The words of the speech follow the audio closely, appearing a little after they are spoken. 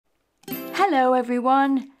Hello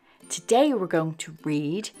everyone! Today we're going to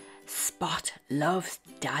read Spot Loves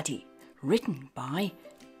Daddy, written by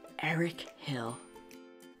Eric Hill.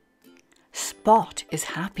 Spot is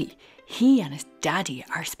happy. He and his daddy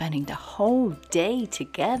are spending the whole day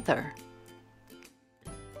together.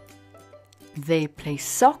 They play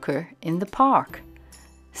soccer in the park.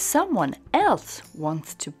 Someone else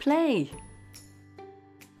wants to play.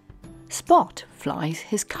 Spot flies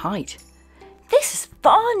his kite. "This is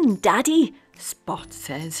fun, Daddy," Spot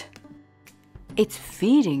says. It's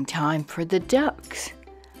feeding time for the ducks.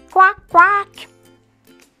 Quack, quack.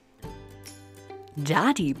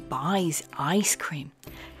 Daddy buys ice cream.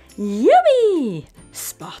 "Yummy,"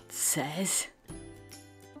 Spot says.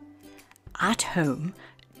 At home,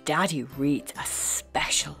 Daddy reads a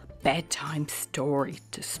special bedtime story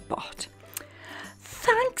to Spot.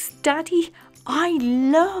 "Thanks, Daddy. I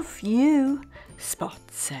love you," Spot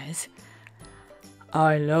says.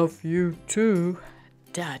 "I love you too,"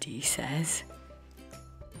 Daddy says.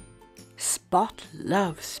 Spot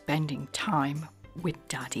loves spending time with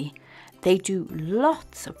Daddy. They do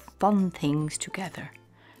lots of fun things together.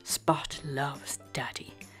 Spot loves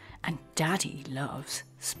Daddy, and Daddy loves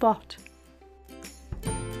Spot.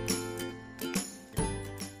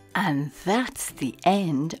 And that's the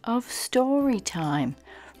end of Storytime.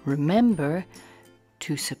 Remember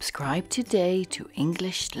to subscribe today to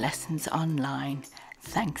English Lessons Online.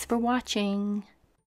 Thanks for watching.